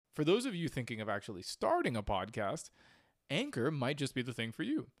For those of you thinking of actually starting a podcast, Anchor might just be the thing for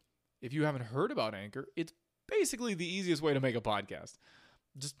you. If you haven't heard about Anchor, it's basically the easiest way to make a podcast.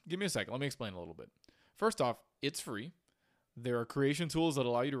 Just give me a second. Let me explain a little bit. First off, it's free. There are creation tools that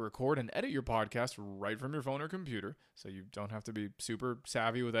allow you to record and edit your podcast right from your phone or computer, so you don't have to be super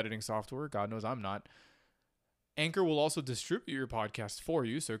savvy with editing software. God knows I'm not. Anchor will also distribute your podcast for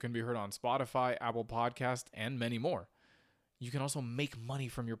you, so it can be heard on Spotify, Apple Podcast, and many more. You can also make money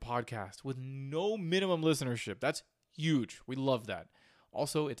from your podcast with no minimum listenership. That's huge. We love that.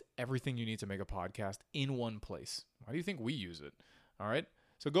 Also, it's everything you need to make a podcast in one place. Why do you think we use it? All right.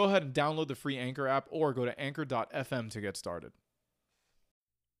 So go ahead and download the free Anchor app or go to anchor.fm to get started.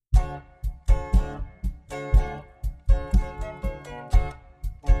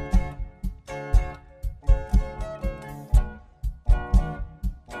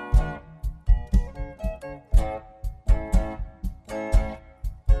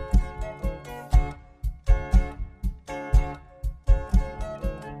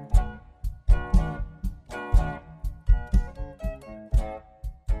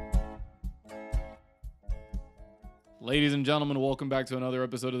 Ladies and gentlemen, welcome back to another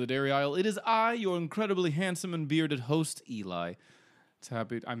episode of The Dairy Aisle. It is I, your incredibly handsome and bearded host, Eli.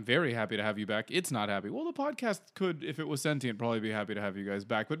 I'm very happy to have you back. It's not happy. Well, the podcast could, if it was sentient, probably be happy to have you guys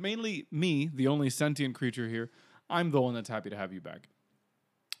back. But mainly me, the only sentient creature here, I'm the one that's happy to have you back.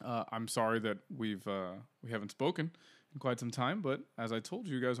 I'm sorry that we haven't spoken in quite some time, but as I told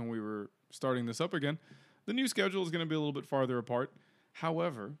you guys when we were starting this up again, the new schedule is going to be a little bit farther apart.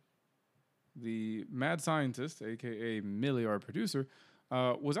 However, the mad scientist, aka Millie, our producer,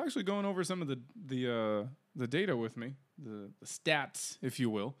 was actually going over some of the data with me, the stats, if you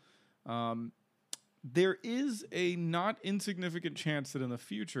will. There is a not insignificant chance that in the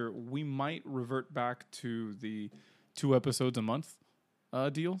future we might revert back to the 2 episodes a month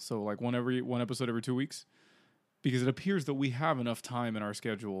deal. So like one episode every 2 weeks, because it appears that we have enough time in our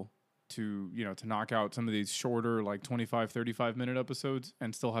schedule to knock out some of these shorter, like 25, 35-minute episodes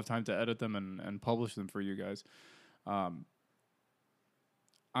and still have time to edit them and publish them for you guys. I'm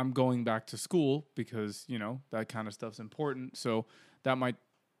going back to school because, that kind of stuff's important. So that might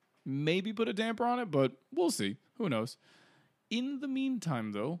maybe put a damper on it, but we'll see. Who knows? In the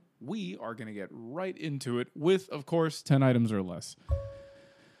meantime, though, we are going to get right into it with, of course, 10 items or less.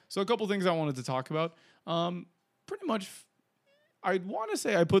 So a couple things I wanted to talk about. Pretty much I want to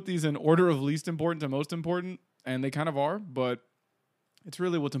say I put these in order of least important to most important, and they kind of are, but it's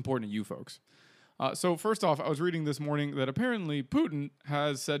really what's important to you folks. So first off, I was reading this morning that apparently Putin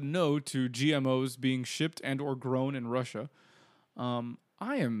has said no to GMOs being shipped and or grown in Russia. I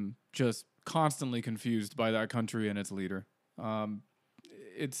am just constantly confused by that country and its leader.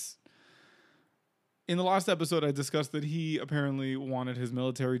 It's in the last episode, I discussed that he apparently wanted his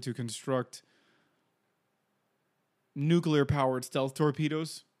military to construct nuclear-powered stealth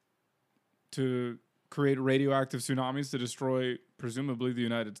torpedoes to create radioactive tsunamis to destroy, presumably, the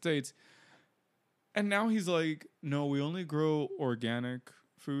United States. And now he's like, no, we only grow organic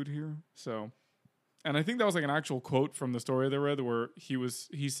food here. So, and I think that was like an actual quote from the story they read where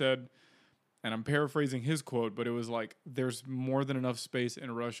he said, and I'm paraphrasing his quote, but it was like, there's more than enough space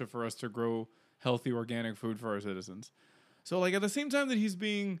in Russia for us to grow healthy organic food for our citizens. So like at the same time that he's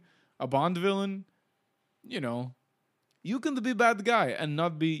being a Bond villain, you can be bad guy and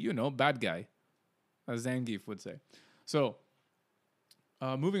not be, bad guy, as Zangief would say. So,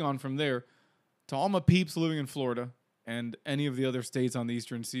 moving on from there, to all my peeps living in Florida and any of the other states on the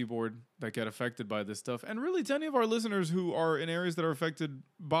eastern seaboard that get affected by this stuff, and really to any of our listeners who are in areas that are affected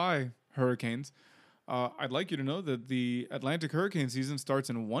by hurricanes, I'd like you to know that the Atlantic hurricane season starts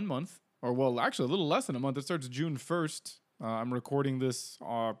in 1 month, or well, actually a little less than a month. It starts June 1st. I'm recording this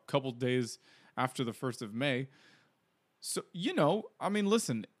a couple days after the 1st of May. So,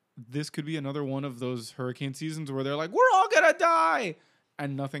 listen, this could be another one of those hurricane seasons where they're like, we're all going to die,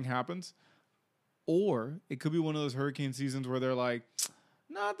 and nothing happens. Or it could be one of those hurricane seasons where they're like,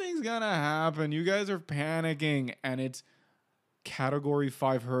 nothing's going to happen. You guys are panicking. And it's Category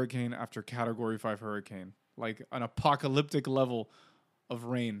 5 hurricane after Category 5 hurricane. Like an apocalyptic level of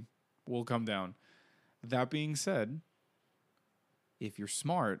rain will come down. That being said, if you're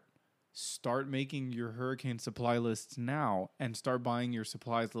smart, start making your hurricane supply lists now and start buying your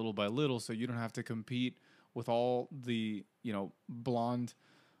supplies little by little so you don't have to compete with all the, blonde,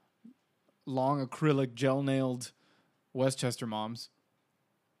 long acrylic gel-nailed Westchester moms.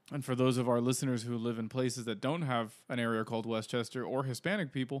 And for those of our listeners who live in places that don't have an area called Westchester or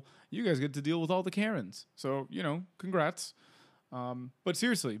Hispanic people, you guys get to deal with all the Karens. So, congrats. But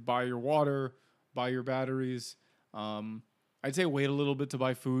seriously, buy your water, buy your batteries, I'd say wait a little bit to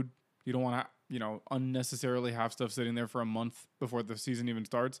buy food. You don't want to, unnecessarily have stuff sitting there for a month before the season even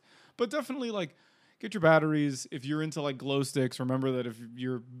starts. But definitely like get your batteries. If you're into like glow sticks, remember that if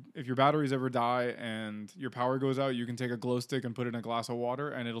your batteries ever die and your power goes out, you can take a glow stick and put it in a glass of water,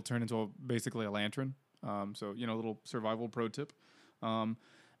 and it'll turn into basically a lantern. So a little survival pro tip.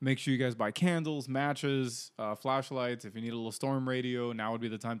 Make sure you guys buy candles, matches, flashlights. If you need a little storm radio, now would be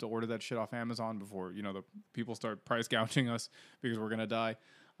the time to order that shit off Amazon before the people start price gouging us because we're gonna die.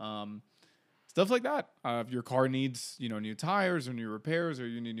 Stuff like that. If your car needs new tires or new repairs, or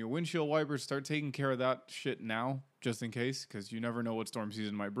you need new windshield wipers, start taking care of that shit now, just in case, because you never know what storm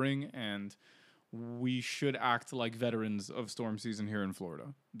season might bring. And we should act like veterans of storm season here in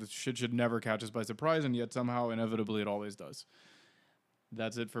Florida. This shit should never catch us by surprise, and yet somehow, inevitably, it always does.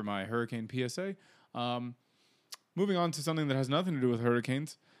 That's it for my hurricane PSA. Moving on to something that has nothing to do with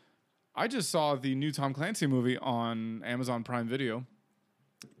hurricanes. I just saw the new Tom Clancy movie on Amazon Prime Video,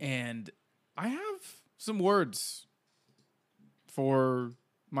 and I have some words for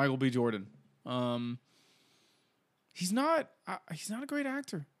Michael B. Jordan. He's not a great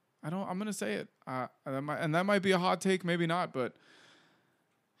actor. I'm gonna say it. That might be a hot take, maybe not, but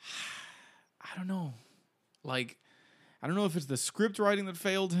I don't know. Like, I don't know if it's the script writing that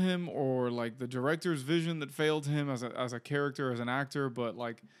failed him or like the director's vision that failed him as a character, as an actor, but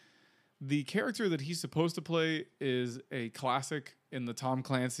like the character that he's supposed to play is a classic in the Tom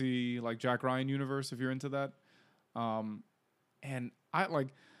Clancy, like Jack Ryan universe, if you're into that. And I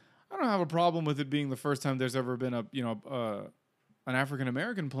don't have a problem with it being the first time there's ever been an African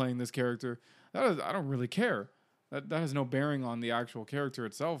American playing this character. I don't really care. That has no bearing on the actual character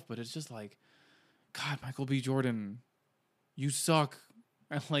itself, but it's just like, God, Michael B. Jordan, you suck.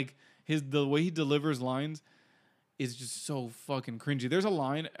 And like the way he delivers lines is just so fucking cringy. There's a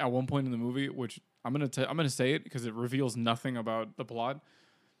line at one point in the movie which I'm gonna say it because it reveals nothing about the plot.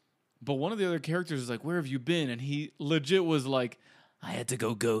 But one of the other characters is like, "Where have you been?" And he legit was like, "I had to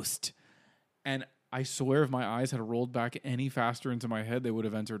go ghost." And I swear, if my eyes had rolled back any faster into my head, they would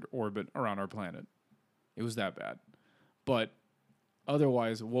have entered orbit around our planet. It was that bad. But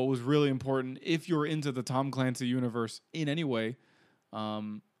otherwise, what was really important, if you're into the Tom Clancy universe in any way,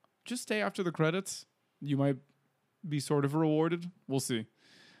 just stay after the credits. You might be sort of rewarded. We'll see.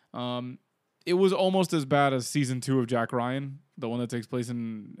 It was almost as bad as season 2 of Jack Ryan, the one that takes place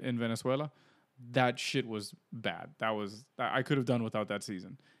in Venezuela. That shit was bad. I could have done without that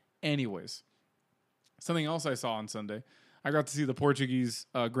season. Anyways, something else I saw on Sunday, I got to see the Portuguese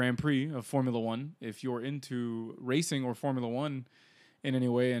Grand Prix of Formula One. If you're into racing or Formula One in any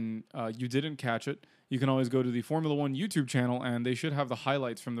way and you didn't catch it, you can always go to the Formula One YouTube channel, and they should have the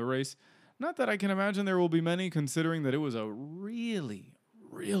highlights from the race. Not that I can imagine there will be many, considering that it was a really,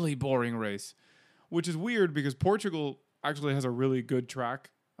 really boring race, which is weird because Portugal actually has a really good track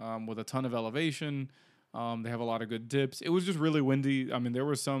with a ton of elevation. They have a lot of good dips. It was just really windy. I mean, there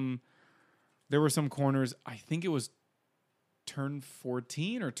were some corners. I think it was turn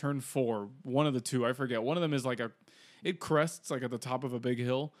 14 or turn 4, one of the two. I forget. One of them is like it crests like at the top of a big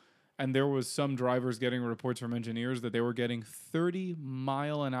hill. And there was some drivers getting reports from engineers that they were getting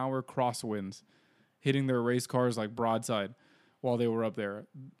 30-mile-an-hour crosswinds hitting their race cars like broadside while they were up there.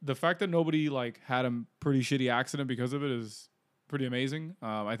 The fact that nobody like had a pretty shitty accident because of it is pretty amazing.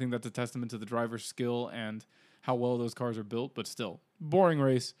 I think that's a testament to the driver's skill and how well those cars are built. But still, boring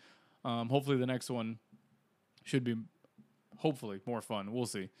race. Hopefully the next one should be hopefully more fun. We'll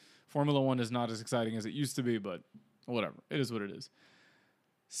see. Formula One is not as exciting as it used to be, but whatever. It is what it is.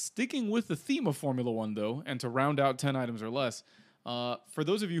 Sticking with the theme of Formula One, though, and to round out 10 items or less, for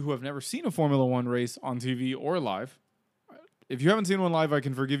those of you who have never seen a Formula One race on TV or live, if you haven't seen one live, I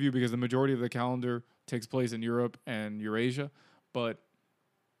can forgive you because the majority of the calendar takes place in Europe and Eurasia. But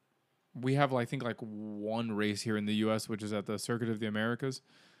we have, I think, like one race here in the U.S., which is at the Circuit of the Americas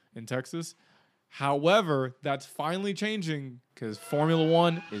in Texas. However, that's finally changing because Formula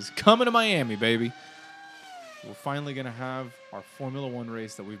One is coming to Miami, baby. We're finally going to have our Formula One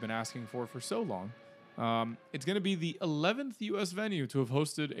race that we've been asking for so long. It's going to be the 11th U.S. venue to have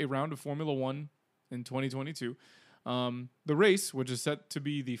hosted a round of Formula One in 2022. The race, which is set to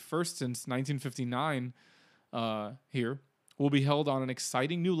be the first since 1959 here, will be held on an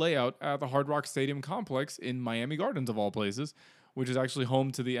exciting new layout at the Hard Rock Stadium complex in Miami Gardens, of all places, which is actually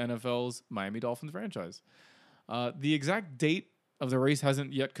home to the NFL's Miami Dolphins franchise. The exact date of the race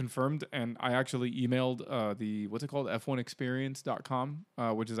hasn't yet confirmed, and I actually emailed the F1experience.com,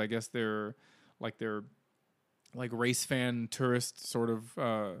 which is, I guess, their race fan tourist sort of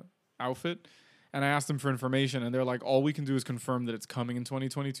outfit, and I asked them for information, and they're like, all we can do is confirm that it's coming in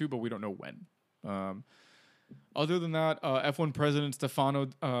 2022, but we don't know when. Other than that, F1 president Stefano,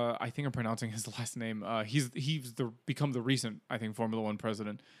 I think I'm pronouncing his last name. Become the recent, I think, Formula One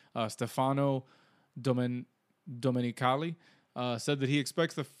president, Stefano Domenicali, said that he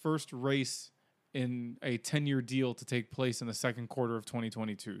expects the first race in a 10-year deal to take place in the second quarter of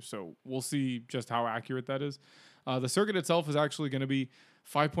 2022. So we'll see just how accurate that is. The circuit itself is actually going to be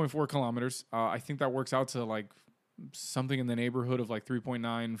 5.4 kilometers. I think that works out to like something in the neighborhood of like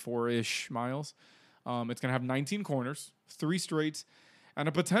 3.94-ish miles. It's going to have 19 corners, 3 straights, and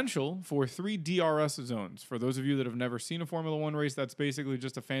a potential for 3 DRS zones. For those of you that have never seen a Formula One race, that's basically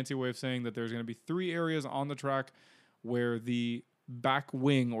just a fancy way of saying that there's going to be 3 areas on the track where the back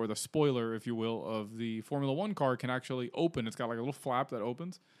wing, or the spoiler, if you will, of the Formula One car can actually open. It's got like a little flap that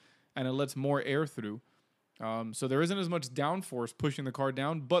opens, and it lets more air through. So there isn't as much downforce pushing the car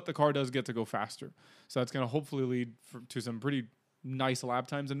down, but the car does get to go faster. So that's going to hopefully lead to some pretty nice lap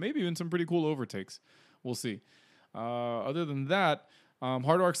times and maybe even some pretty cool overtakes. We'll see. Other than that,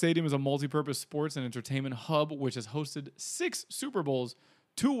 Hard Rock Stadium is a multi-purpose sports and entertainment hub which has hosted 6 Super Bowls,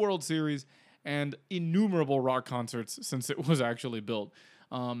 2 World Series, and innumerable rock concerts since it was actually built.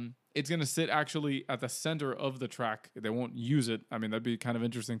 It's going to sit actually at the center of the track. They won't use it. I mean, that'd be kind of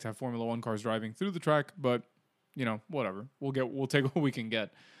interesting to have Formula One cars driving through the track, but you know, whatever. We'll take what we can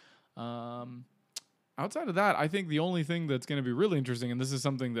get. Outside of that, I think the only thing that's going to be really interesting, and this is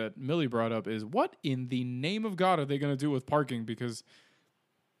something that Millie brought up, is what in the name of God are they going to do with parking? Because,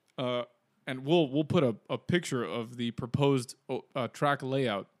 and we'll put a picture of the proposed track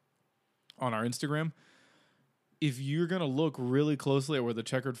layout on our Instagram. If you're going to look really closely at where the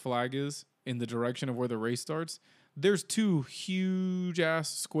checkered flag is in the direction of where the race starts, there's 2 huge ass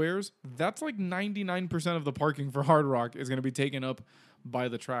squares. That's like 99% of the parking for Hard Rock is going to be taken up by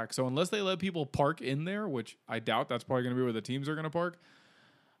the track. So unless they let people park in there, which I doubt, that's probably going to be where the teams are going to park,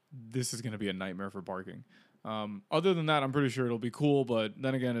 this is going to be a nightmare for parking. Other than that, I'm pretty sure it'll be cool, but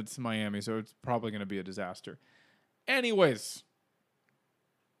then again, it's Miami, so it's probably going to be a disaster. Anyways,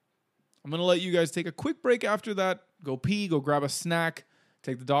 I'm going to let you guys take a quick break after that. Go pee, go grab a snack,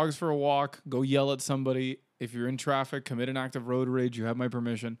 take the dogs for a walk, go yell at somebody. If you're in traffic, commit an act of road rage. You have my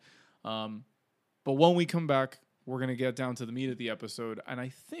permission. But when we come back, we're going to get down to the meat of the episode. And I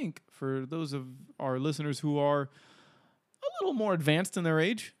think for those of our listeners who are a little more advanced in their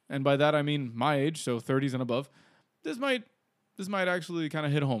age, and by that I mean my age, so 30s and above, this might actually kind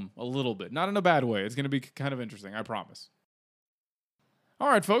of hit home a little bit. Not in a bad way. It's going to be kind of interesting, I promise. All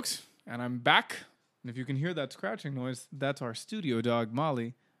right, folks. And I'm back. And if you can hear that scratching noise, that's our studio dog,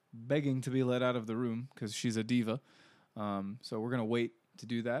 Molly, begging to be let out of the room because she's a diva. So we're going to wait to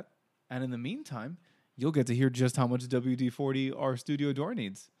do that. And in the meantime, you'll get to hear just how much WD-40 our studio door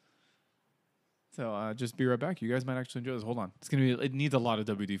needs. So just be right back. You guys might actually enjoy this. Hold on. It needs a lot of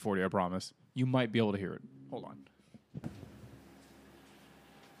WD-40, I promise. You might be able to hear it. Hold on.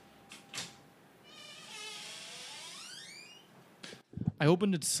 I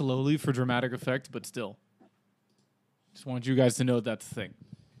opened it slowly for dramatic effect, but still. Just want you guys to know that's the thing.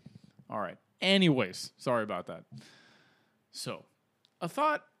 All right. Anyways, sorry about that. So, a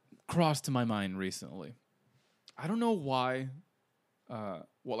thought crossed to my mind recently. I don't know why,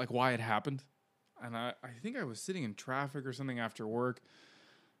 why it happened. And I think I was sitting in traffic or something after work.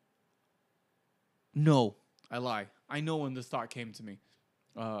 No, I lie. I know when this thought came to me.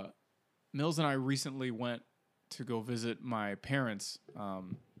 Mills and I recently went to go visit my parents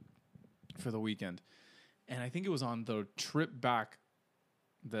for the weekend. And I think it was on the trip back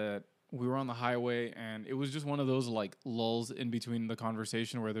that we were on the highway, and it was just one of those like lulls in between the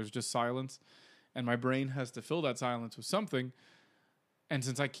conversation where there's just silence, and my brain has to fill that silence with something. And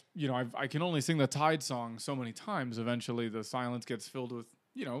since I can only sing the Tide song so many times, eventually the silence gets filled with,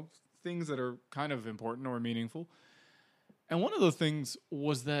 things that are kind of important or meaningful. And one of the things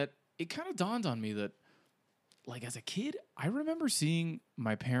was that it kind of dawned on me that, like, as a kid, I remember seeing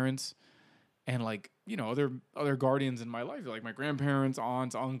my parents and, like, other guardians in my life, like my grandparents,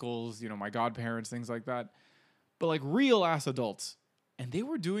 aunts, uncles, my godparents, things like that. But, like, real-ass adults. And they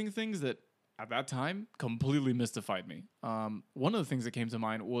were doing things that, at that time, completely mystified me. One of the things that came to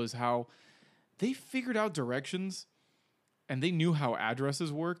mind was how they figured out directions and they knew how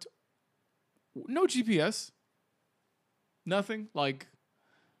addresses worked. No GPS. Nothing. Like,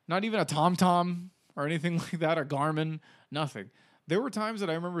 not even a TomTom or anything like that, a Garmin, nothing. There were times that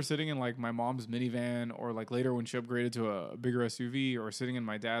I remember sitting in like my mom's minivan, or like later when she upgraded to a bigger SUV, or sitting in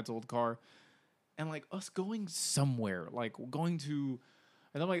my dad's old car, and like us going somewhere, like going to,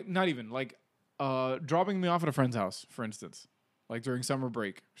 and I'm like, not even like dropping me off at a friend's house, for instance, like during summer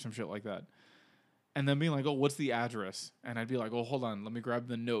break or some shit like that. And then being like, oh, what's the address? And I'd be like, oh, hold on, let me grab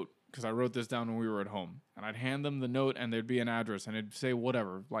the note because I wrote this down when we were at home. And I'd hand them the note, and there'd be an address, and it'd say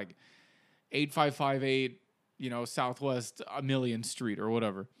whatever, like 8558, Southwest a Million Street or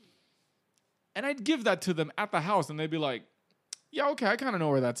whatever. And I'd give that to them at the house, and they'd be like, yeah, okay, I kind of know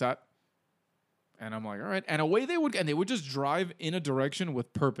where that's at. And I'm like, all right. And away they would, and they would just drive in a direction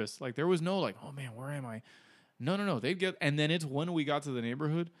with purpose. Like, there was no like, oh man, where am I? No. They'd get, and then it's when we got to the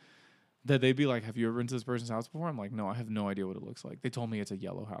neighborhood that they'd be like, have you ever been to this person's house before? I'm like, no, I have no idea what it looks like. They told me it's a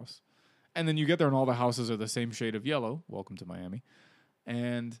yellow house. And then you get there and all the houses are the same shade of yellow. Welcome to Miami.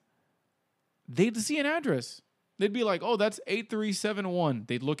 And they'd see an address. They'd be like, oh, that's 8371.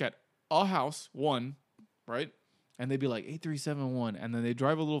 They'd look at a house, one, right? And they'd be like, 8371. And then they'd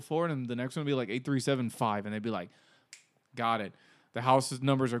drive a little forward, and the next one would be like 8375. And they'd be like, got it. The house's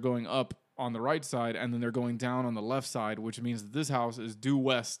numbers are going up on the right side, and then they're going down on the left side, which means that this house is due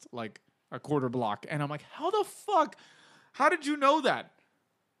west like a quarter block. And I'm like, how the fuck? How did you know that?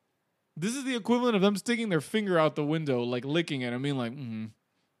 This is the equivalent of them sticking their finger out the window, like licking it. I mean, like,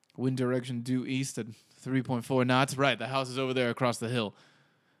 wind direction due east at 3.4 knots. Right, the house is over there across the hill.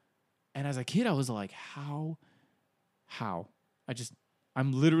 And as a kid, I was like, how?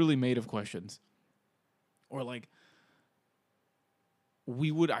 I'm literally made of questions. Or like,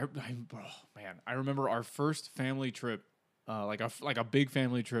 I remember our first family trip, like a big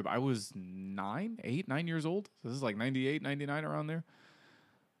family trip. I was 9 years old. So this is like 98, 99, around there.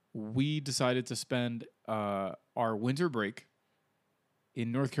 We decided to spend our winter break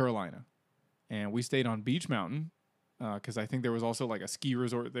in North Carolina. And we stayed on Beach Mountain because I think there was also like a ski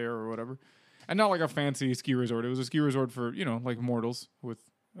resort there or whatever. And not like a fancy ski resort. It was a ski resort for, like mortals with,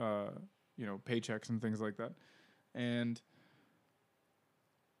 paychecks and things like that. And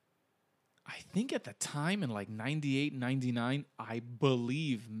I think at the time in like 98, 99, I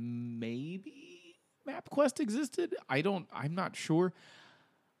believe maybe MapQuest existed. I'm not sure.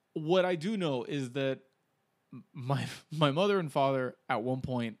 What I do know is that my mother and father at one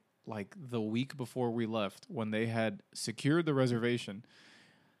point, like the week before we left, when they had secured the reservation,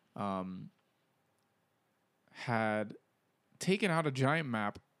 had taken out a giant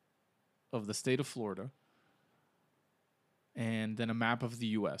map of the state of Florida and then a map of the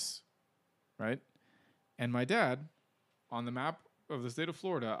U.S., right? And my dad, on the map of the state of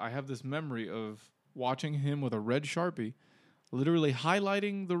Florida, I have this memory of watching him with a red Sharpie literally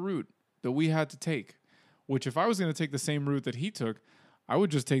highlighting the route that we had to take, which if I was going to take the same route that he took, I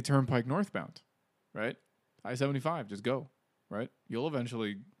would just take Turnpike northbound, right? I-75, just go, right? You'll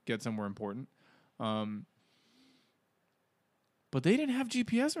eventually get somewhere important. But they didn't have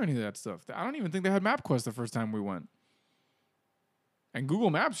GPS or any of that stuff. I don't even think they had MapQuest the first time we went. And Google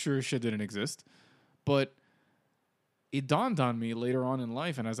Maps sure as shit didn't exist. But it dawned on me later on in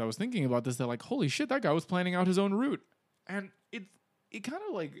life, and as I was thinking about this, that like, holy shit, that guy was planning out his own route. And it kind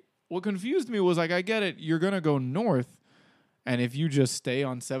of like, what confused me was like, I get it, you're going to go north, and if you just stay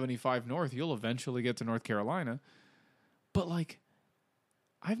on 75 north, you'll eventually get to North Carolina. But like,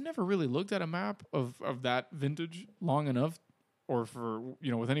 I've never really looked at a map of that vintage long enough, or for,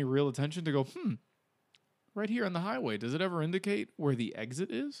 with any real attention to go, right here on the highway, does it ever indicate where the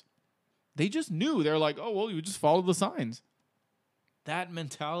exit is? They just knew. They're like, oh, well, you just follow the signs. That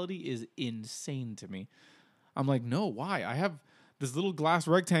mentality is insane to me. I'm like, no, why? I have this little glass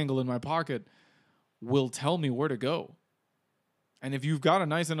rectangle in my pocket will tell me where to go. And if you've got a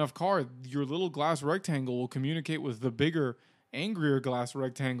nice enough car, your little glass rectangle will communicate with the bigger, angrier glass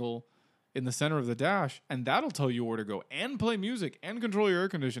rectangle in the center of the dash, and that'll tell you where to go and play music and control your air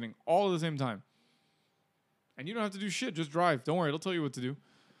conditioning all at the same time. And you don't have to do shit. Just drive. Don't worry. It'll tell you what to do.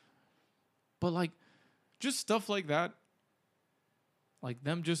 But like, just stuff like that, like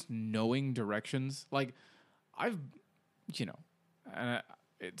them just knowing directions. Like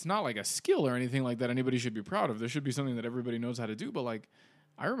it's not like a skill or anything like that anybody should be proud of. There should be something that everybody knows how to do. But like,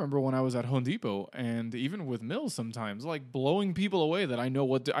 I remember when I was at Home Depot, and even with Mills sometimes, like blowing people away that I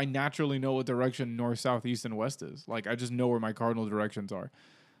naturally know what direction north, south, east, and west is. Like, I just know where my cardinal directions are.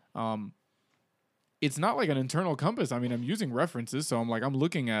 It's not like an internal compass. I mean, I'm using references, so I'm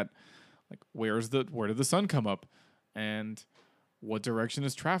looking at like where did the sun come up, and what direction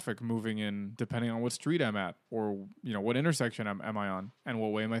is traffic moving in, depending on what street I'm at, or what intersection am I on, and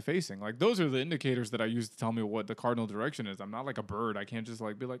what way am I facing. Like, those are the indicators that I use to tell me what the cardinal direction is. I'm not like a bird. I can't just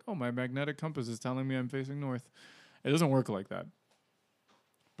like be like, oh, my magnetic compass is telling me I'm facing north. It doesn't work like that.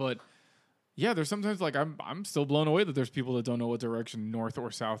 But yeah, there's sometimes like I'm still blown away that there's people that don't know what direction north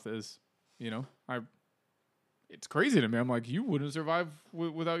or south is. It's crazy to me. I'm like, you wouldn't survive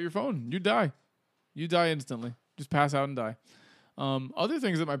without your phone. You'd die. You die instantly. Just pass out and die. Other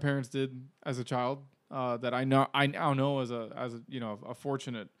things that my parents did as a child that I now know as a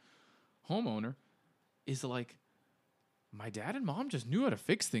fortunate homeowner is like, my dad and mom just knew how to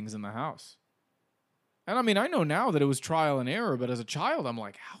fix things in the house. And I mean, I know now that it was trial and error, but as a child, I'm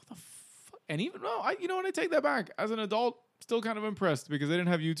like, how the fuck? And even though you know what, I take that back. As an adult, still kind of impressed because they didn't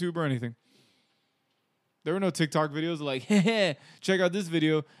have YouTube or anything. There were no TikTok videos like, hey, check out this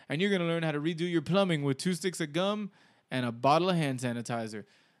video, and you're going to learn how to redo your plumbing with 2 sticks of gum and a bottle of hand sanitizer.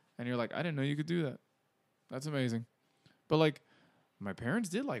 And you're like, I didn't know you could do that. That's amazing. But like, my parents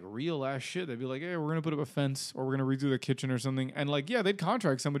did like real ass shit. They'd be like, hey, we're going to put up a fence or we're going to redo the kitchen or something. And like, yeah, they'd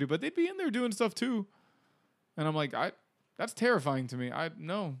contract somebody, but they'd be in there doing stuff too. And I'm like, that's terrifying to me.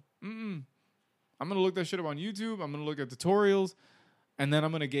 No. I'm going to look that shit up on YouTube. I'm going to look at tutorials, and then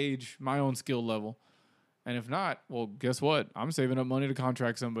I'm going to gauge my own skill level. And if not, well, guess what? I'm saving up money to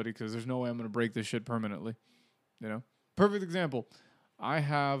contract somebody because there's no way I'm going to break this shit permanently. You know? Perfect example. I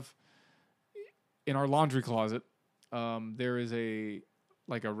have, in our laundry closet, there is a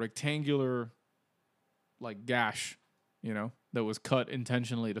rectangular like gash, you know, that was cut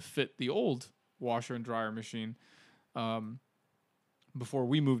intentionally to fit the old washer and dryer machine before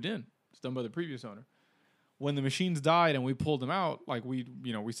we moved in. It's done by the previous owner. When the machines died and we pulled them out, like we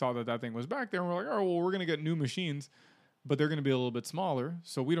saw that thing was back there, and we're like, oh, well, we're going to get new machines, but they're going to be a little bit smaller,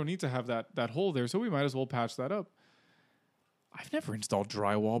 so we don't need to have that hole there, so we might as well patch that up. I've never installed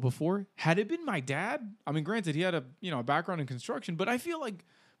drywall before. Had it been my dad, I mean, granted, he had a background in construction, but I feel like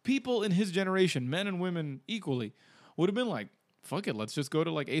people in his generation, men and women equally, would have been like, fuck it, let's just go to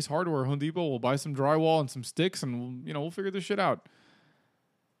like Ace Hardware, Home Depot, we'll buy some drywall and some sticks, and we'll figure this shit out.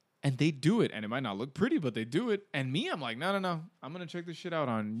 And they do it, and it might not look pretty, but they do it. And me, I'm like, no. I'm going to check this shit out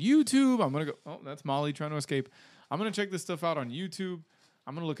on YouTube. I'm going to go, oh, that's Molly trying to escape. I'm going to check this stuff out on YouTube.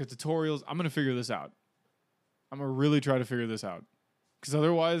 I'm going to look at tutorials. I'm going to figure this out. I'm going to really try to figure this out. Because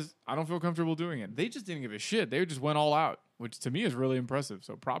otherwise, I don't feel comfortable doing it. They just didn't give a shit. They just went all out, which to me is really impressive.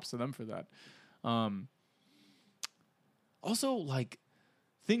 So props to them for that. Also, like,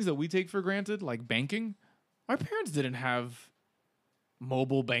 things that we take for granted, like banking, our parents didn't have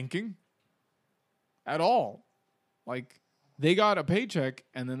mobile banking at all. Like, they got a paycheck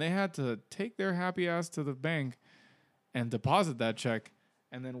and then they had to take their happy ass to the bank and deposit that check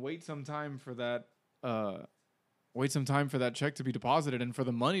and then wait some time for that check to be deposited and for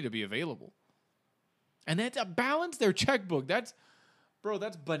the money to be available. And they had to balance their checkbook. That's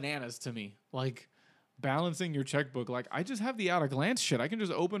bananas to me. Like, balancing your checkbook. Like, I just have the at a glance shit. I can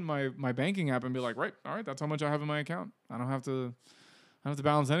just open my banking app and be like, right, all right, that's how much I have in my account. I don't have to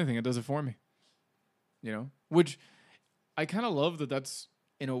balance anything. It does it for me. Which I kind of love that that's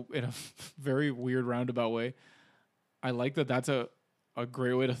in a very weird roundabout way. I like that that's a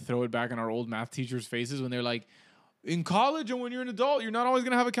great way to throw it back in our old math teachers' faces when they're like, in college and when you're an adult, you're not always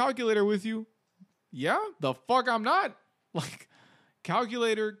going to have a calculator with you. Yeah, the fuck I'm not. Like,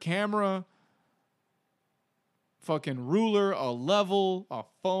 calculator, camera, fucking ruler, a level, a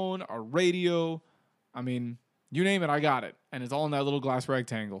phone, a radio. I mean, you name it, I got it. And it's all in that little glass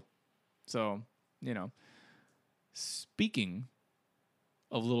rectangle. So, Speaking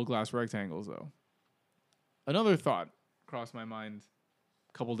of little glass rectangles, though, another thought crossed my mind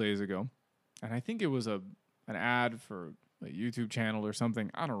a couple days ago. And I think it was an ad for a YouTube channel or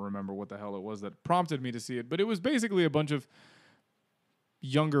something. I don't remember what the hell it was that prompted me to see it. But it was basically a bunch of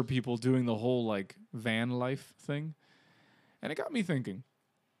younger people doing the whole, like, van life thing. And it got me thinking.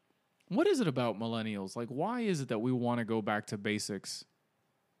 What is it about millennials? Like, why is it that we want to go back to basics,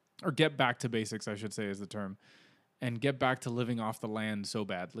 or get back to basics, I should say is the term, and get back to living off the land so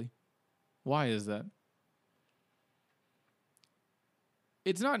badly? Why is that?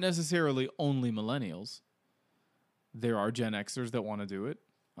 It's not necessarily only millennials. There are Gen Xers that want to do it.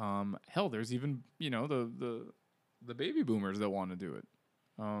 Hell, there's even, the baby boomers that want to do it.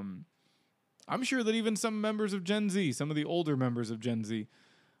 I'm sure that even some members of Gen Z, some of the older members of Gen Z,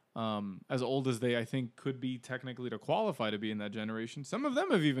 as old as they, I think, could be technically to qualify to be in that generation. Some of them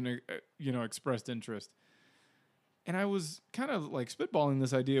have even, expressed interest. And I was kind of like spitballing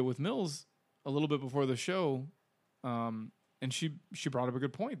this idea with Mills a little bit before the show. And she brought up a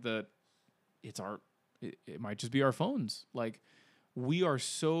good point that it might just be our phones. Like, we are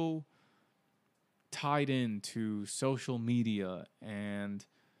so tied into social media and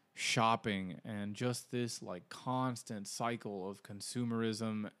shopping and just this like constant cycle of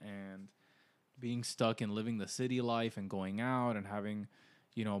consumerism and being stuck in living the city life and going out and having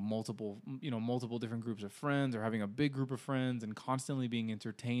multiple different groups of friends, or having a big group of friends, and constantly being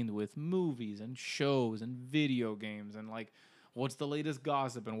entertained with movies and shows and video games and like what's the latest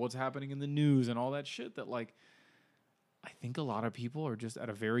gossip and what's happening in the news and all that shit that, like, I think a lot of people are just at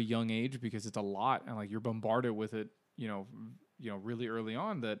a very young age, because it's a lot and like you're bombarded with it, really early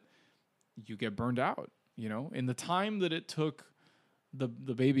on, that you get burned out. You know, in the time that it took the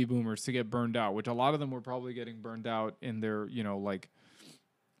baby boomers to get burned out, which a lot of them were probably getting burned out in their, you know, like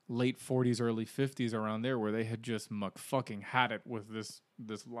late 40s, early 50s, around there, where they had just fucking had it with this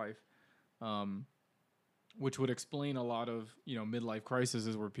life, which would explain a lot of, you know, midlife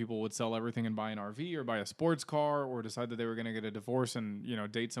crises, where people would sell everything and buy an RV or buy a sports car or decide that they were going to get a divorce and, you know,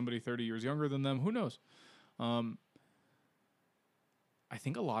 date somebody 30 years younger than them. Who knows? I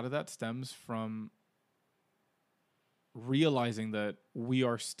think a lot of that stems from realizing that we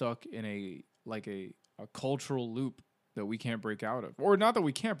are stuck in a cultural loop that we can't break out of. Or not that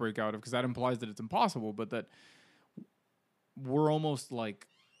we can't break out of, because that implies that it's impossible, but that we're almost like,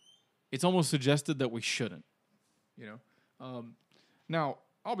 it's almost suggested that we shouldn't, you know? Now,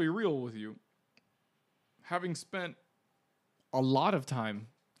 I'll be real with you. Having spent a lot of time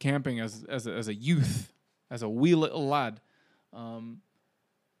camping as a youth, as a wee little lad,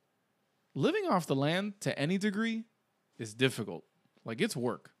 living off the land to any degree is difficult. Like, it's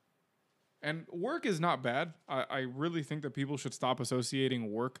work. And work is not bad. I really think that people should stop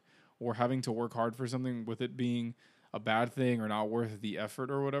associating work or having to work hard for something with it being a bad thing or not worth the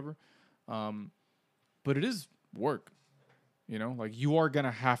effort or whatever. But it is work. You know, like, you are going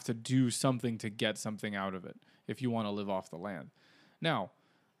to have to do something to get something out of it if you want to live off the land. Now,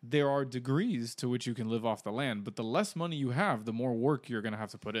 there are degrees to which you can live off the land, but the less money you have, the more work you're going to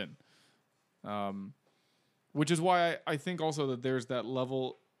have to put in. Which is why I think also that there's that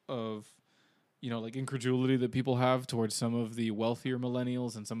level of, you know, like, incredulity that people have towards some of the wealthier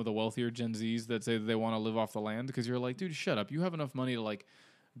millennials and some of the wealthier Gen Zs that say that they want to live off the land, because you're like, dude, shut up. You have enough money to, like,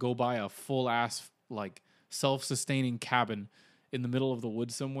 go buy a full ass, like, self-sustaining cabin in the middle of the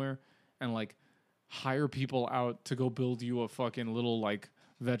woods somewhere and, like, hire people out to go build you a fucking little, like,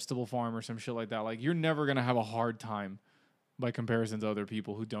 vegetable farm or some shit like that. Like, you're never going to have a hard time by comparison to other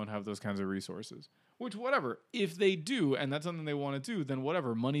people who don't have those kinds of resources. Which, whatever, if they do, and that's something they want to do, then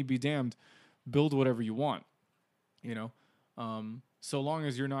whatever, money be damned, build whatever you want, you know? So long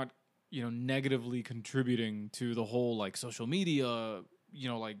as you're not, you know, negatively contributing to the whole, like, social media, you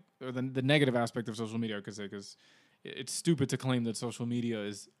know, like, or the negative aspect of social media, because it's stupid to claim that social media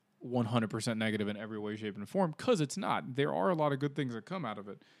is 100% negative in every way, shape, and form, because it's not. There are a lot of good things that come out of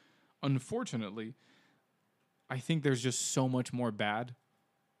it. Unfortunately, I think there's just so much more bad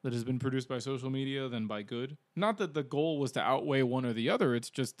that has been produced by social media than by good. Not that the goal was to outweigh one or the other.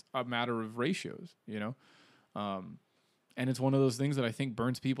 It's just a matter of ratios, you know? And it's one of those things that I think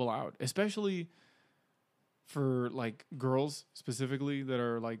burns people out, especially for, like, girls specifically that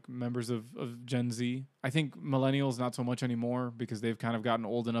are, like, members of Gen Z. I think millennials not so much anymore, because they've kind of gotten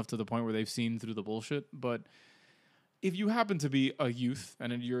old enough to the point where they've seen through the bullshit. But if you happen to be a youth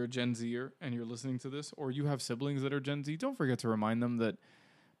and you're a Gen Zer and you're listening to this, or you have siblings that are Gen Z, don't forget to remind them that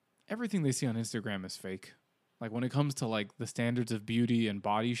everything they see on Instagram is fake. Like, when it comes to, like, the standards of beauty and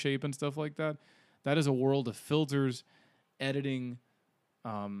body shape and stuff like that, that is a world of filters, editing,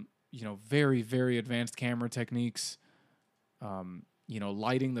 you know, very, very advanced camera techniques, you know,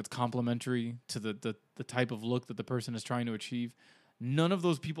 lighting that's complementary to the type of look that the person is trying to achieve. None of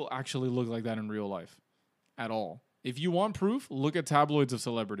those people actually look like that in real life at all. If you want proof, look at tabloids of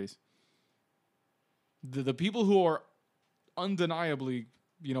celebrities. The people who are undeniably,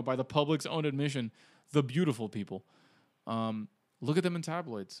 you know, by the public's own admission, the beautiful people, look at them in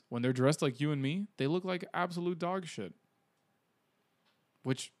tabloids. When they're dressed like you and me, they look like absolute dog shit.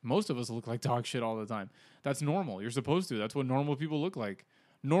 Which most of us look like dog shit all the time. That's normal. You're supposed to. That's what normal people look like.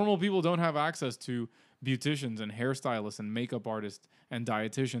 Normal people don't have access to beauticians and hairstylists and makeup artists and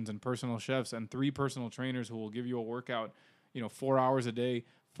dietitians and personal chefs and 3 personal trainers who will give you a workout, you know, 4 hours a day,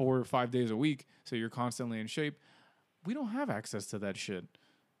 4 or 5 days a week, so you're constantly in shape. We don't have access to that shit.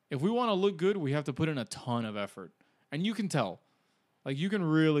 If we want to look good, we have to put in a ton of effort. And you can tell. Like, you can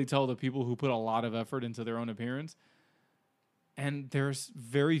really tell the people who put a lot of effort into their own appearance. And there's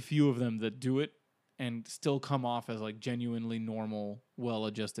very few of them that do it and still come off as, like, genuinely normal,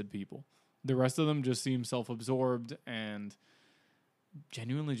 well-adjusted people. The rest of them just seem self-absorbed and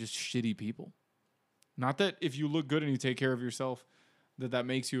genuinely just shitty people. Not that if you look good and you take care of yourself, that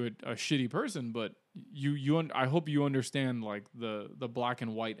makes you a shitty person, but I hope you understand, like, the black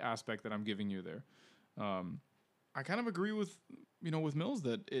and white aspect that I'm giving you there. I kind of agree with, you know, with Mills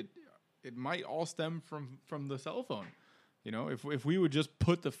that it might all stem from the cell phone. You know, if we would just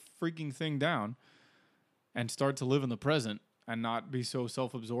put the freaking thing down and start to live in the present and not be so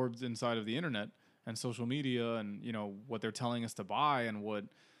self-absorbed inside of the internet and social media and, you know, what they're telling us to buy and what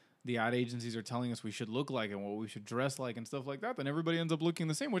the ad agencies are telling us we should look like and what we should dress like and stuff like that, then everybody ends up looking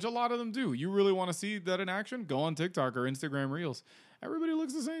the same, which a lot of them do. You really want to see that in action? Go on TikTok or Instagram Reels. Everybody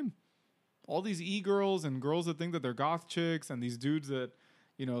looks the same. All these e-girls and girls that think that they're goth chicks, and these dudes that,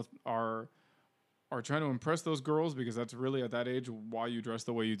 are trying to impress those girls, because that's really at that age why you dress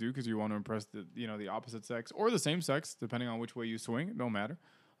the way you do, because you want to impress the opposite sex or the same sex, depending on which way you swing. It don't matter.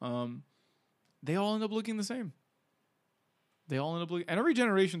 They all end up looking the same. And every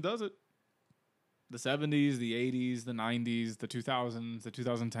generation does it. The 70s, the 80s, the 90s, the 2000s, the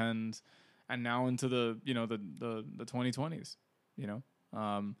 2010s, and now into the 2020s.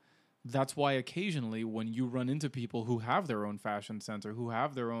 That's why occasionally when you run into people who have their own fashion sense or who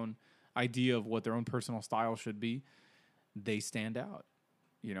have their own idea of what their own personal style should be, they stand out.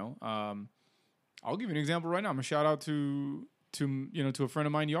 I'll give you an example right now. I'm gonna shout out to a friend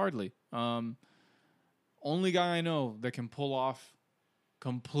of mine, Yardley. Only guy I know that can pull off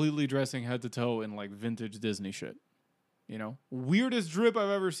completely dressing head to toe in like vintage Disney shit. Weirdest drip I've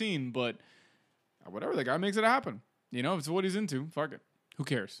ever seen, but whatever, the guy makes it happen. If it's what he's into, fuck it. Who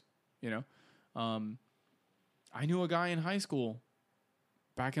cares? I knew a guy in high school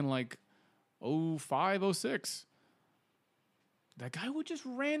back in like 05, 06. That guy would just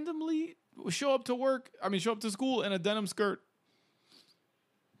randomly show up to school in a denim skirt.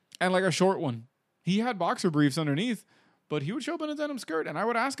 And like a short one. He had boxer briefs underneath, but he would show up in a denim skirt, and I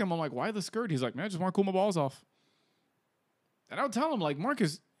would ask him, I'm like, why the skirt? He's like, man, I just want to cool my balls off. And I would tell him, like,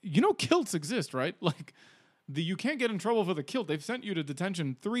 Marcus, kilts exist, right? Like, you can't get in trouble for the kilt. They've sent you to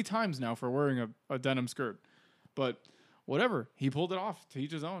detention 3 times now for wearing a denim skirt. But whatever. He pulled it off, to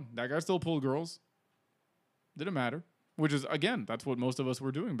each his own. That guy still pulled girls. Didn't matter. Which is, again, that's what most of us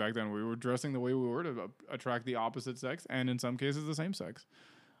were doing back then. We were dressing the way we were to attract the opposite sex, and in some cases, the same sex.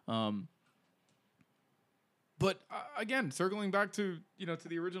 But again, circling back to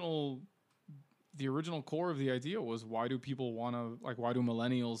the original core of the idea was, why do people want to, like, why do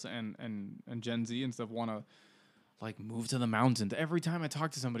millennials and Gen Z and stuff want to like move to the mountains? Every time I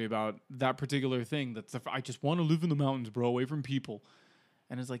talk to somebody about that particular thing, I just want to live in the mountains, bro, away from people.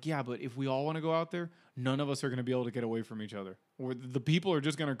 And it's like, yeah, but if we all want to go out there, none of us are going to be able to get away from each other. Or the people are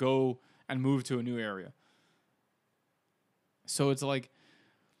just going to go and move to a new area. So it's like,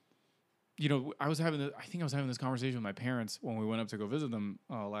 I was having this conversation with my parents when we went up to go visit them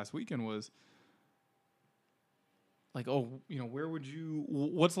last weekend, was like,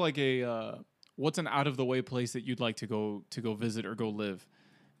 what's like what's an out of the way place that you'd like to go visit or go live?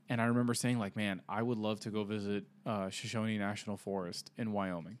 And I remember saying, like, man, I would love to go visit Shoshone National Forest in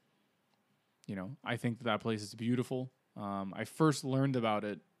Wyoming. I think that place is beautiful. I first learned about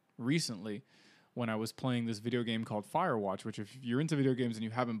it recently when I was playing this video game called Firewatch, which, if you're into video games and you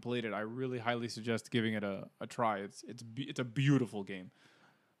haven't played it, I really highly suggest giving it a try. It's a beautiful game.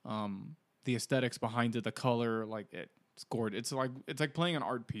 The aesthetics behind it, the color, like, it's gorgeous. It's like playing an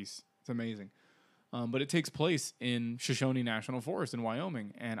art piece. It's amazing. But it takes place in Shoshone National Forest in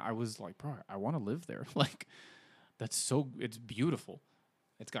Wyoming, and I was like, bro, I want to live there. Like, it's beautiful.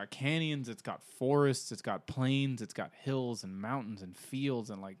 It's got canyons, it's got forests, it's got plains, it's got hills and mountains and fields,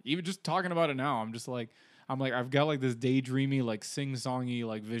 and like, even just talking about it now, I've got like this daydreamy, like sing-songy,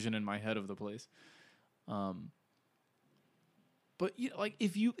 like vision in my head of the place. But like,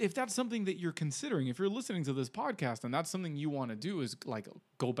 if that's something that you're considering, if you're listening to this podcast and that's something you want to do, is like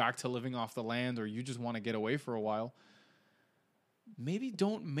go back to living off the land, or you just want to get away for a while, maybe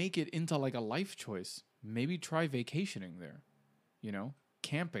don't make it into like a life choice. Maybe try vacationing there,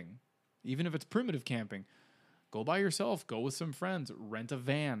 camping, even if it's primitive camping. Go by yourself, go with some friends, rent a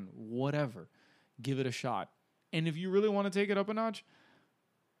van, whatever. Give it a shot. And if you really want to take it up a notch,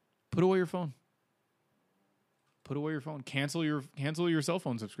 put away your phone. Cancel your cell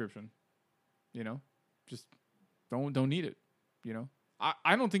phone subscription. Just don't need it.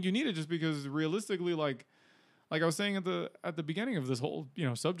 I don't think you need it, just because realistically, like I was saying at the beginning of this whole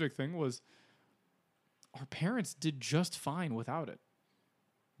subject thing, was our parents did just fine without it.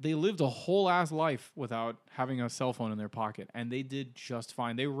 They lived a whole ass life without having a cell phone in their pocket, and they did just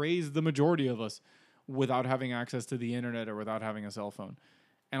fine. They raised the majority of us without having access to the internet or without having a cell phone.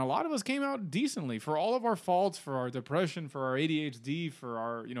 And a lot of us came out decently, for all of our faults, for our depression, for our ADHD, for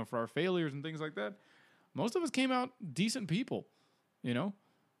our failures and things like that. Most of us came out decent people.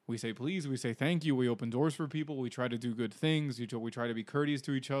 We say please, we say thank you, we open doors for people, we try to do good things, we try to be courteous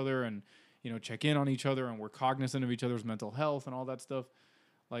to each other, and check in on each other, and we're cognizant of each other's mental health and all that stuff.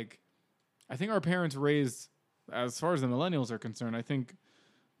 Like, I think our parents raised, as far as the millennials are concerned, I think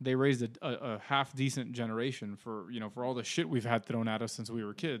they raised a half decent generation for all the shit we've had thrown at us since we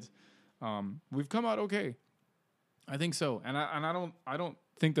were kids. We've come out okay. I think so. And I don't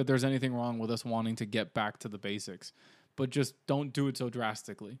think that there's anything wrong with us wanting to get back to the basics, but just don't do it so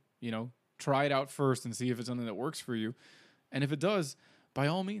drastically. Try it out first and see if it's something that works for you. And if it does, by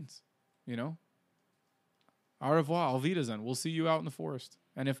all means, you know, au revoir, auf Wiedersehen. We'll see you out in the forest.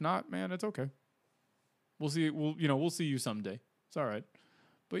 And if not, man, it's okay. We'll see. We'll see you someday. It's all right.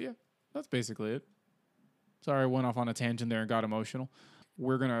 But yeah, that's basically it. Sorry, I went off on a tangent there and got emotional.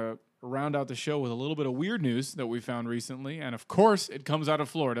 We're gonna round out the show with a little bit of weird news that we found recently, and of course, it comes out of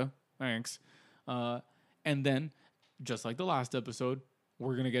Florida. Thanks. And then, just like the last episode,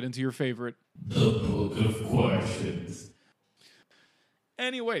 we're gonna get into your favorite, the Book of Questions.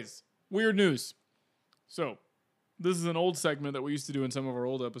 Anyways, weird news. So, this is an old segment that we used to do in some of our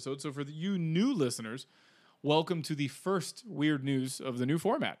old episodes. So, for you new listeners, welcome to the first weird news of the new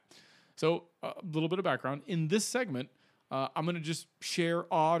format. So, a little bit of background. In this segment, I'm going to just share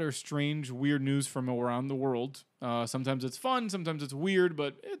odd or strange weird news from around the world. Sometimes it's fun, sometimes it's weird,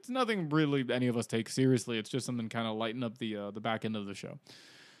 but it's nothing really any of us take seriously. It's just something kind of lighten up the back end of the show.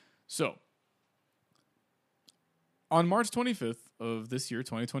 So, on March 25th of this year,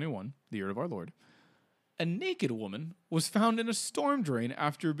 2021, the year of our Lord, a naked woman was found in a storm drain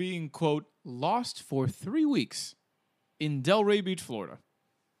after being, quote, lost for 3 weeks in Delray Beach, Florida.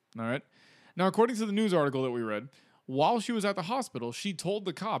 All right. Now, according to the news article that we read, while she was at the hospital, she told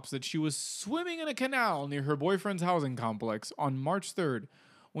the cops that she was swimming in a canal near her boyfriend's housing complex on March 3rd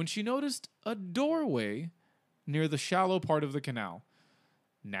when she noticed a doorway near the shallow part of the canal.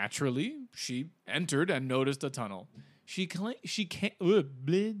 Naturally, she entered and noticed a tunnel. See,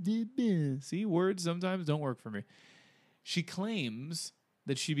 words sometimes don't work for me. She claims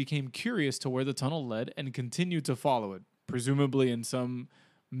that she became curious to where the tunnel led and continued to follow it, presumably in some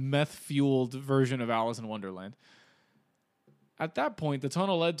meth-fueled version of Alice in Wonderland. At that point, the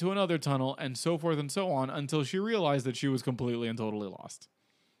tunnel led to another tunnel, and so forth and so on, until she realized that she was completely and totally lost.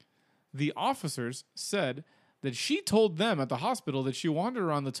 The officers said that she told them at the hospital that she wandered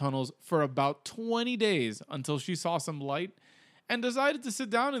around the tunnels for about 20 days until she saw some light and decided to sit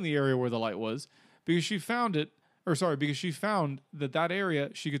down in the area where the light was because she found that area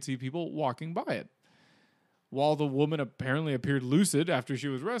she could see people walking by it. While the woman apparently appeared lucid after she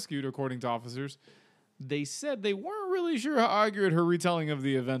was rescued, according to officers, they said they weren't really sure how accurate her retelling of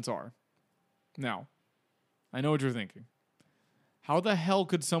the events are. Now, I know what you're thinking. How the hell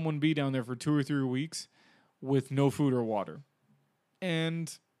could someone be down there for 2 or 3 weeks with no food or water?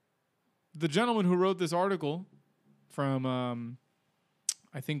 And the gentleman who wrote this article from,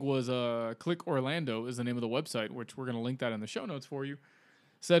 I think was Click Orlando is the name of the website, which we're going to link that in the show notes for you,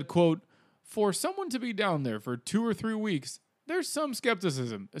 said, quote, "For someone to be down there for 2 or 3 weeks, there's some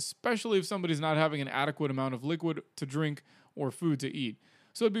skepticism, especially if somebody's not having an adequate amount of liquid to drink or food to eat.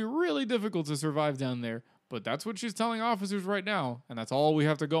 So it'd be really difficult to survive down there, but that's what she's telling officers right now, and that's all we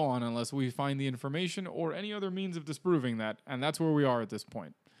have to go on unless we find the information or any other means of disproving that, and that's where we are at this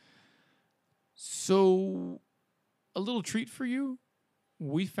point." So, a little treat for you.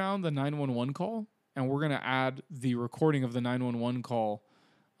 We found the 911 call, and we're going to add the recording of the 911 call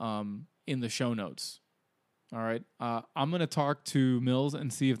in the show notes. All right. I'm going to talk to Mills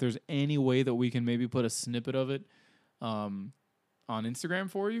and see if there's any way that we can maybe put a snippet of it on Instagram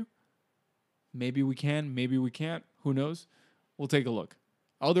for you. Maybe we can, maybe we can't. Who knows? We'll take a look.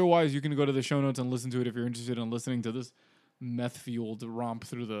 Otherwise, you can go to the show notes and listen to it if you're interested in listening to this meth-fueled romp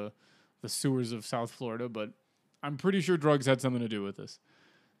through the sewers of South Florida. But I'm pretty sure drugs had something to do with this.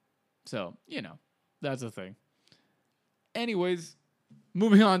 So, that's a thing. Anyways,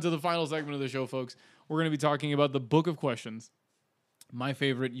 moving on to the final segment of the show, folks. We're going to be talking about the Book of Questions. My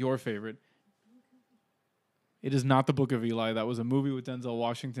favorite, your favorite. It is not the Book of Eli. That was a movie with Denzel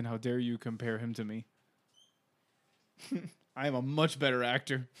Washington. How dare you compare him to me? I am a much better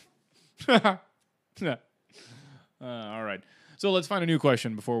actor. All right. So let's find a new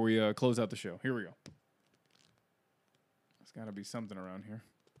question before we close out the show. Here we go. There's got to be something around here.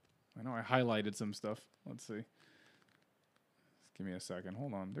 I know I highlighted some stuff. Let's see. Just give me a second.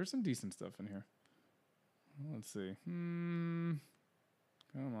 Hold on. There's some decent stuff in here. Let's see. Come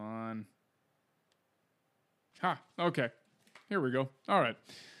on. Okay. Here we go. All right.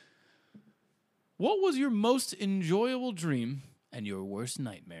 What was your most enjoyable dream and your worst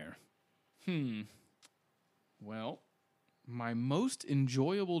nightmare? Well, my most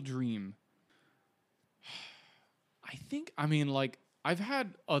enjoyable dream. I've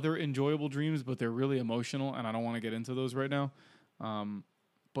had other enjoyable dreams, but they're really emotional, and I don't want to get into those right now.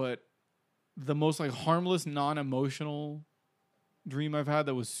 But the most harmless, non-emotional dream I've had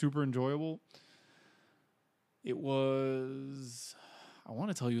that was super enjoyable, I want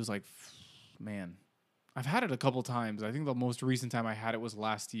to tell you, it was I've had it a couple times. I think the most recent time I had it was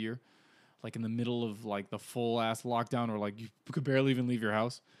last year, in the middle of the full-ass lockdown where you could barely even leave your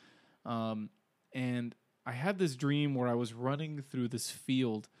house. And I had this dream where I was running through this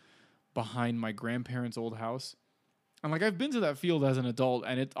field behind my grandparents' old house. And like I've been to that field as an adult,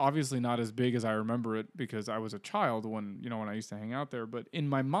 and it's obviously not as big as I remember it because I was a child when I used to hang out there. But in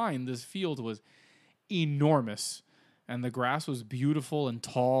my mind, this field was enormous, and the grass was beautiful and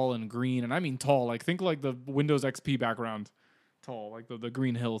tall and green. And I mean tall, like think like the Windows XP background, tall, like the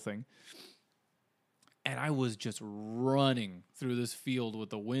Green Hill thing. And I was just running through this field with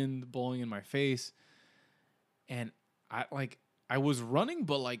the wind blowing in my face, and I was running,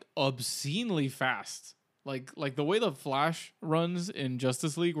 but like obscenely fast. Like the way the Flash runs in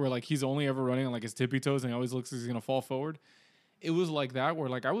Justice League, where like he's only ever running on like his tippy toes and he always looks like he's gonna fall forward. It was like that, where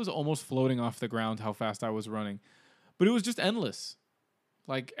like I was almost floating off the ground how fast I was running. But it was just endless.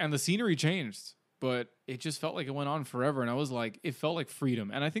 Like, and the scenery changed, but it just felt like it went on forever. And I was like, it felt like freedom.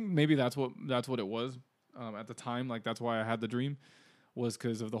 And I think maybe that's what it was at the time. Like that's why I had the dream, was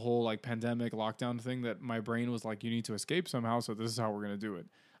because of the whole like pandemic lockdown thing, that my brain was like, you need to escape somehow. So this is how we're gonna do it.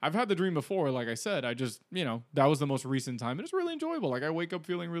 I've had the dream before, like I said. I just, that was the most recent time. It was really enjoyable. Like I wake up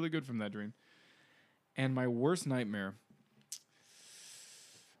feeling really good from that dream. And my worst nightmare,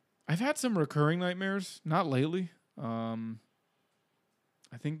 I've had some recurring nightmares, not lately. I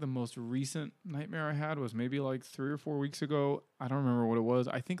think the most recent nightmare I had was maybe like 3 or 4 weeks ago. I don't remember what it was.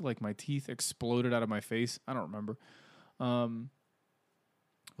 I think like my teeth exploded out of my face. I don't remember.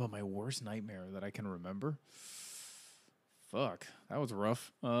 But my worst nightmare that I can remember, fuck, that was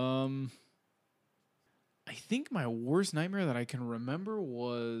rough. I think my worst nightmare that I can remember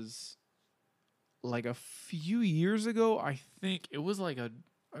was like a few years ago. I think it was like a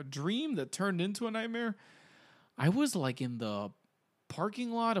dream that turned into a nightmare. I was like in the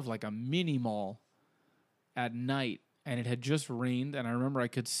parking lot of like a mini mall at night, and it had just rained, and I remember I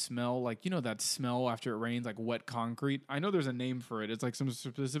could smell like, that smell after it rains, like wet concrete. I know there's a name for it. It's like some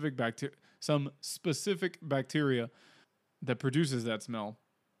specific bacteria that produces that smell.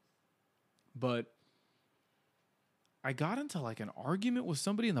 But I got into like an argument with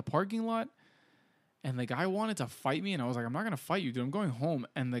somebody in the parking lot, and the guy wanted to fight me, and I was like, I'm not going to fight you, dude. I'm going home.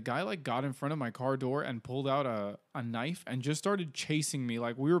 And the guy like got in front of my car door and pulled out a knife and just started chasing me.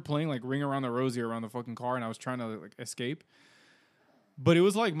 Like we were playing like Ring Around the Rosie around the fucking car, and I was trying to like escape. But it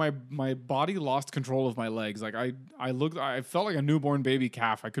was like my body lost control of my legs. Like I felt like a newborn baby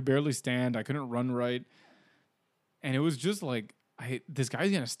calf. I could barely stand. I couldn't run right. And it was just like, this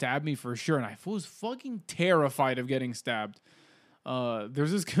guy's going to stab me for sure. And I was fucking terrified of getting stabbed.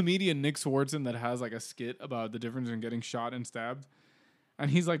 There's this comedian, Nick Swartzen, that has like a skit about the difference in getting shot and stabbed.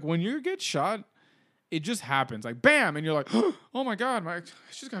 And he's like, when you get shot, it just happens. Like, bam! And you're like, oh my God, I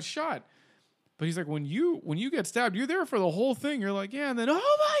just got shot. But he's like, when you get stabbed, you're there for the whole thing. You're like, yeah. And then, oh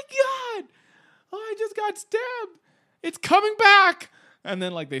my God, I just got stabbed. It's coming back. And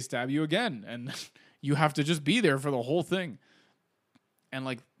then like they stab you again. And you have to just be there for the whole thing. And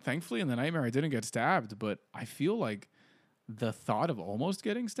like, thankfully in the nightmare, I didn't get stabbed. But I feel like the thought of almost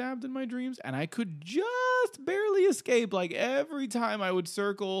getting stabbed in my dreams, and I could just barely escape. Like every time I would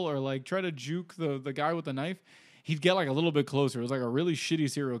circle or like try to juke the guy with the knife, he'd get like a little bit closer. It was like a really shitty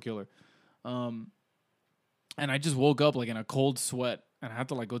serial killer. And I just woke up like in a cold sweat, and I had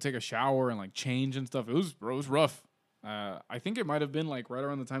to like go take a shower and like change and stuff. It was rough. I think it might have been like right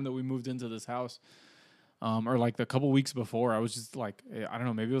around the time that we moved into this house. Or like the couple weeks before. I was just like, I don't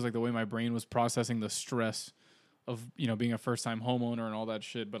know, maybe it was like the way my brain was processing the stress of, being a first-time homeowner and all that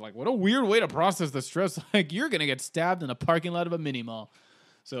shit. But like, what a weird way to process the stress. Like, you're gonna get stabbed in a parking lot of a mini mall.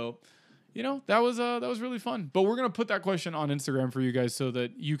 So, that was really fun. But we're gonna put that question on Instagram for you guys so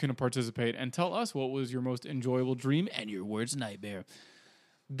that you can participate and tell us what was your most enjoyable dream and your worst nightmare.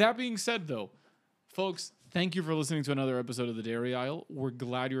 That being said, though, folks, thank you for listening to another episode of The Dairy Aisle. We're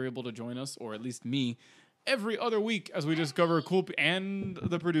glad you're able to join us, or at least me, every other week as we discover and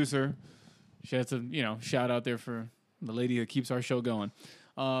the producer. She has to, shout out there for the lady that keeps our show going.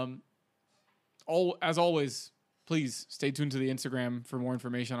 As always, please stay tuned to the Instagram for more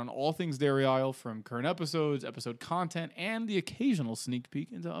information on all things Dairy Aisle, from current episodes, episode content, and the occasional sneak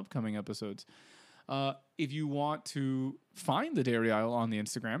peek into upcoming episodes. If you want to find the Dairy Aisle on the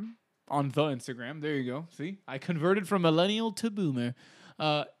Instagram, there you go. See, I converted from millennial to boomer.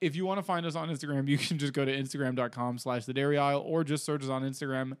 If you want to find us on Instagram, you can just go to Instagram.com/The Dairy Aisle, or just search us on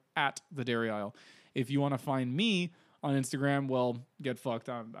Instagram @The Dairy Aisle. If you want to find me on Instagram, well, get fucked.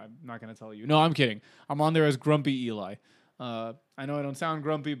 I'm not going to tell you. No, I'm kidding. I'm on there as Grumpy Eli. I know I don't sound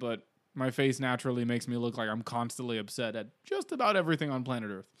grumpy, but my face naturally makes me look like I'm constantly upset at just about everything on planet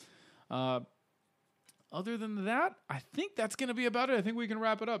Earth. Other than that, I think that's going to be about it. I think we can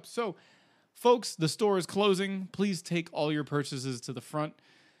wrap it up. So, folks, the store is closing. Please take all your purchases to the front.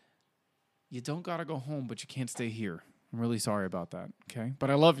 You don't got to go home, but you can't stay here. I'm really sorry about that, okay? But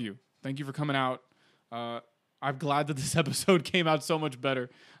I love you. Thank you for coming out. I'm glad that this episode came out so much better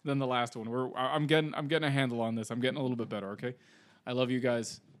than the last one. I'm getting a handle on this. I'm getting a little bit better. Okay, I love you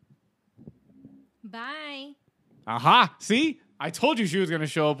guys. Bye. Aha! See, I told you she was gonna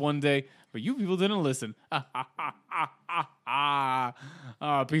show up one day, but you people didn't listen.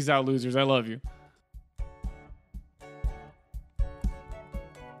 Peace out, losers. I love you.